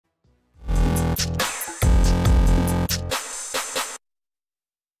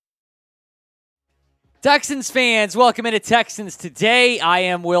Texans fans, welcome into Texans Today. I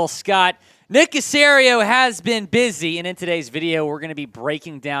am Will Scott. Nick Caserio has been busy, and in today's video, we're going to be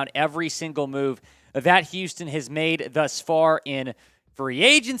breaking down every single move that Houston has made thus far in free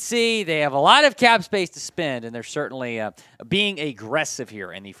agency. They have a lot of cap space to spend, and they're certainly being aggressive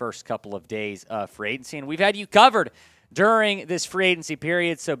here in the first couple of days of free agency. And we've had you covered during this free agency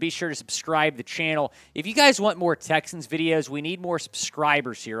period, so be sure to subscribe to the channel. If you guys want more Texans videos, we need more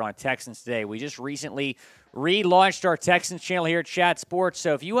subscribers here on Texans Today. We just recently relaunched our Texans channel here at Chat Sports,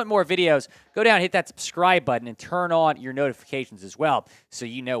 so if you want more videos, go down, hit that subscribe button, and turn on your notifications as well so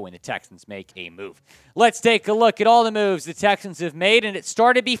you know when the Texans make a move. Let's take a look at all the moves the Texans have made, and it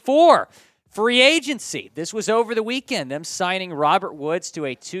started before free agency. This was over the weekend, them signing Robert Woods to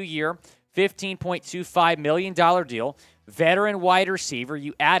a 2-year, $15.25 million deal, veteran wide receiver.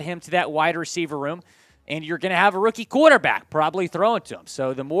 You add him to that wide receiver room, and you're going to have a rookie quarterback probably throwing to him.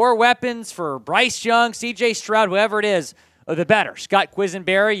 So the more weapons for Bryce Young, C.J. Stroud, whoever it is, the better. Scott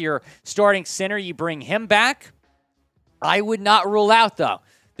Quisenberry, your starting center, you bring him back. I would not rule out, though,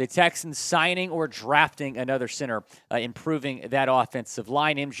 the Texans signing or drafting another center, improving that offensive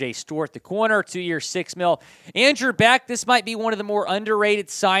line. MJ Stewart, the corner, 2-year, $6 million. Andrew Beck, this might be one of the more underrated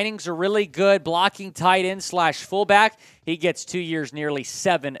signings, a really good blocking tight end / fullback. He gets 2 years, nearly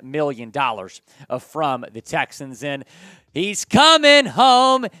 $7 million from the Texans. And he's coming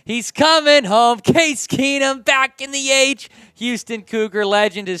home. He's coming home. Case Keenum back in the Houston Cougar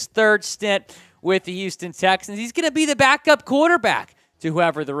legend, his third stint with the Houston Texans. He's going to be the backup quarterback to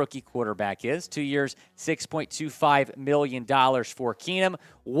whoever the rookie quarterback is. 2 years, $6.25 million for Keenum.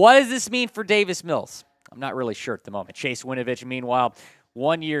 What does this mean for Davis Mills? I'm not really sure at the moment. Chase Winovich, meanwhile,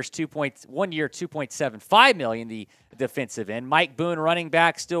 1 year, $2.75 million, the defensive end. Mike Boone, running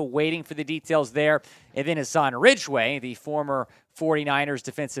back, still waiting for the details there. And then Hassan Ridgeway, the former 49ers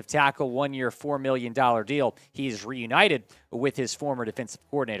defensive tackle, 1 year, $4 million deal. He's reunited with his former defensive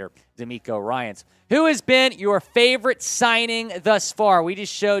coordinator, D'Amico Ryans. Who has been your favorite signing thus far? We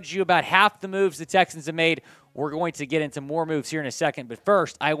just showed you about half the moves the Texans have made. We're going to get into more moves here in a second, but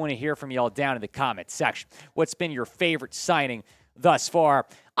first, I want to hear from y'all down in the comments section. What's been your favorite signing thus far?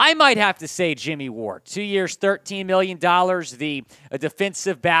 I might have to say Jimmie Ward. 2 years, $13 million, the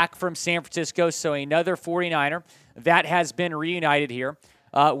defensive back from San Francisco, so another 49er that has been reunited here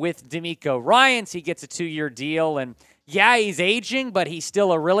with D'Amico Ryans. He gets a 2-year deal, and yeah, he's aging, but he's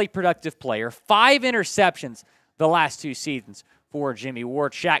still a really productive player. 5 interceptions the last 2 seasons for Jimmie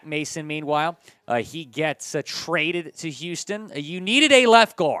Ward. Shaq Mason, meanwhile, he gets traded to Houston. You needed a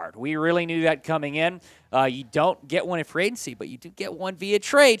left guard. We really knew that coming in. You don't get one in free agency, but you do get one via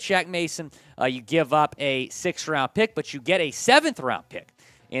trade. Shaq Mason, you give up a 6th-round pick, but you get a 7th-round pick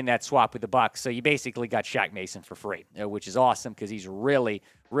in that swap with the Bucs. So you basically got Shaq Mason for free, which is awesome because he's really,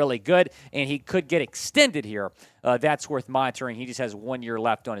 really good, and he could get extended here. That's worth monitoring. He just has 1 year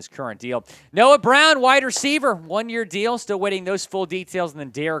left on his current deal. Noah Brown, wide receiver, 1-year deal. Still waiting those full details. And then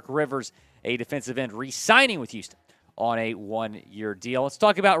Derek Rivers, a defensive end, re-signing with Houston on a 1-year deal. Let's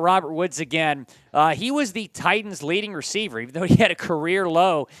talk about Robert Woods again. He was the Titans' leading receiver, even though he had a career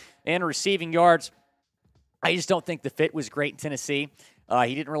low in receiving yards. I just don't think the fit was great in Tennessee.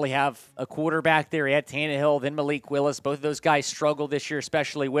 He didn't really have a quarterback there. He had Tannehill, then Malik Willis. Both of those guys struggled this year,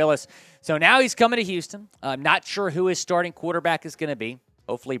 especially Willis. So now he's coming to Houston. I'm not sure who his starting quarterback is going to be.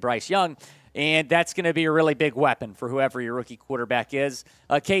 Hopefully Bryce Young. And that's going to be a really big weapon for whoever your rookie quarterback is.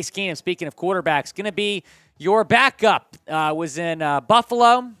 Case Keenum, speaking of quarterbacks, going to be your backup. Was in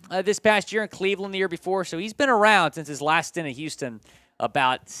Buffalo this past year and Cleveland the year before. So he's been around since his last stint in Houston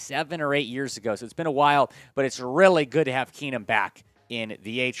about 7 or 8 years ago. So it's been a while, but it's really good to have Keenum back in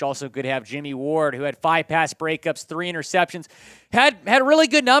the H. Also good to have Jimmie Ward, who had 5 pass breakups, 3 interceptions, had really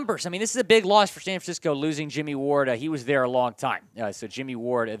good numbers. I mean, this is a big loss for San Francisco, losing Jimmie Ward. He was there a long time. So Jimmie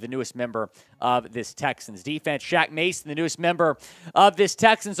Ward, the newest member of this Texans defense. Shaq Mason, the newest member of this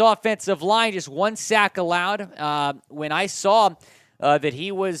Texans offensive line, just 1 sack allowed. When I saw that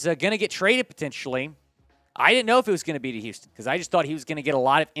he was going to get traded potentially, I didn't know if it was going to be to Houston because I just thought he was going to get a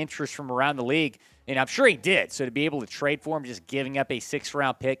lot of interest from around the league, and I'm sure he did. So to be able to trade for him, just giving up a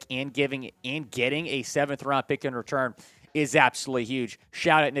 6th-round pick and getting a 7th-round pick in return is absolutely huge.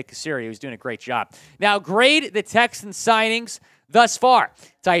 Shout out Nick Caserio, who's doing a great job. Now, grade the Texans signings thus far.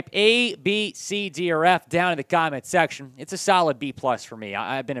 Type A, B, C, D, or F down in the comment section. It's a solid B+ for me.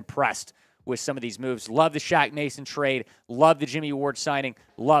 I've been impressed with some of these moves. Love the Shaq Mason trade. Love the Jimmie Ward signing.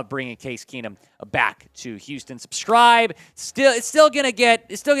 Love bringing Case Keenum back to Houston. Subscribe. It's still gonna get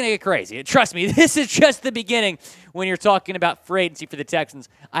crazy. Trust me, this is just the beginning when you're talking about free agency for the Texans.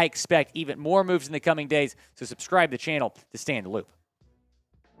 I expect even more moves in the coming days, so subscribe to the channel to stay in the loop.